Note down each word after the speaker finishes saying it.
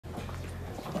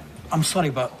I'm sorry,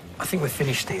 but I think we're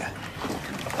finished here.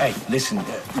 Hey, listen,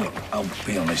 look, I'll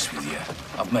be honest with you.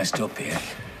 I've messed up here.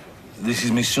 This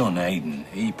is my son, Aidan.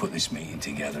 He put this meeting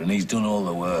together, and he's done all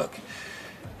the work.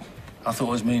 I thought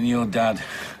it was me and your dad,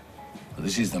 but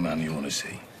this is the man you want to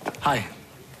see. Hi.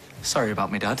 Sorry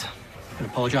about me, Dad. I've been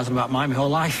apologising about mine my whole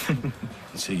life.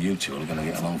 I see you two are going to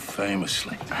get along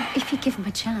famously. If you give him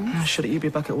a chance. Shouldn't you be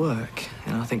back at work?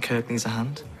 You know, I think Kirk needs a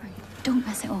hand. Right, don't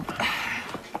mess it up.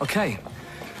 OK.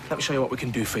 Let me show you what we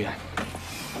can do for you.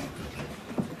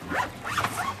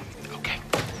 OK.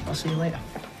 I'll see you later.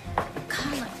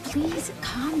 Carla, please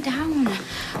calm down.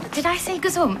 Did I say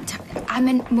gazumped? I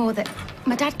meant more that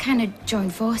my dad kind of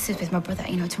joined forces with my brother,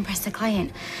 you know, to impress the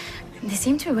client. They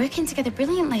seem to be working together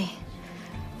brilliantly.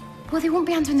 Well, they wouldn't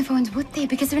be answering the phones, would they?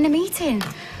 Because they're in a meeting.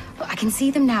 But I can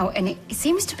see them now, and it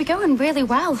seems to be going really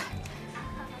well.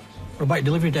 What about your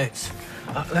delivery dates?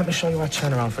 Let me show you our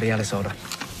turnaround for the Ellis order.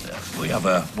 We have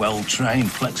a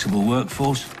well-trained, flexible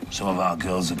workforce. Some of our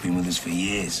girls have been with us for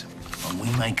years. When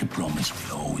we make a promise,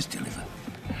 we always deliver.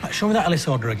 Right, show me that Ellis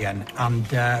order again,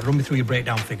 and run me through your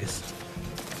breakdown figures.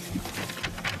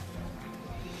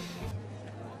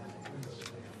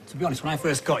 To be honest, when I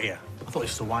first got here, I thought it was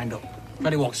just a wind-up.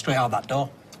 Ready walked straight out that door.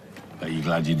 Are you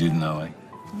glad you didn't know, eh?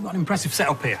 We've got an impressive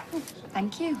setup here.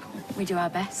 Thank you. We do our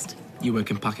best. You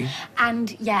work in packing?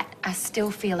 And yet, I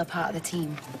still feel a part of the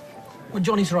team. Well,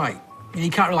 Johnny's right. You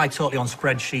can't rely totally on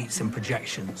spreadsheets and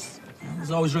projections.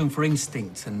 There's always room for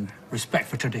instinct and respect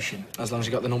for tradition. As long as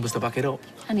you got the numbers to back it up.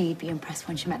 I knew you'd be impressed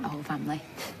once you met the whole family.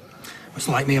 It's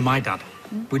like me and my dad.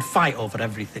 We'd fight over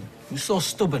everything. He was so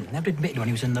stubborn, never admitted when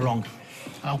he was in the wrong.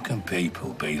 How can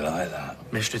people be like that?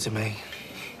 Mystery to me.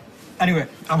 Anyway,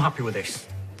 I'm happy with this.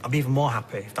 I'll be even more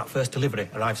happy if that first delivery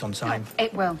arrives on time.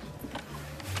 It will.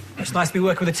 It's nice to be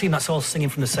working with a team that's all singing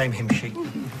from the same hymn sheet.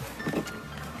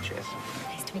 Cheers.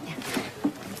 Nice to meet you.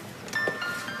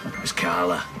 It's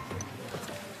Carla.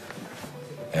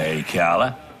 Hey,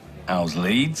 Carla. How's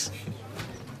Leeds?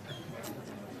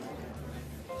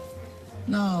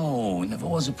 No, it never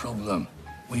was a problem.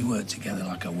 We work together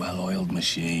like a well-oiled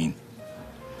machine.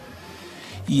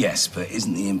 Yes, but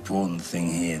isn't the important thing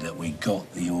here that we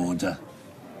got the order?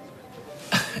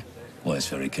 Well, it's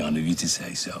very kind of you to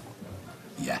say so.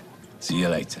 Yeah. See you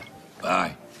later.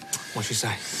 Bye. What'd she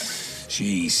say?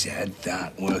 She said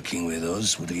that working with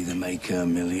us would either make her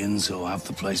millions or have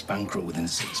the place bankrupt within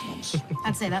 6 months.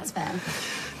 I'd say that's fair.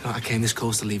 I came this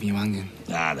close to leaving you hanging.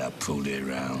 I'd have pulled it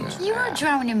around. You were a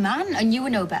drowning man, and you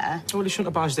were no better. Well, he shouldn't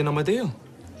have barged in on my deal.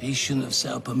 He shouldn't have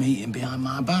set up a meeting behind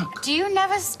my back. Do you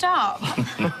never stop?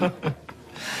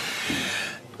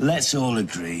 Let's all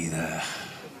agree that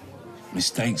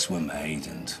mistakes were made,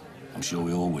 and I'm sure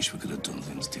we all wish we could have done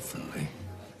things differently.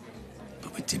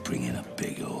 But we did bring in a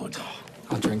big order.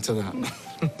 I'll drink to that.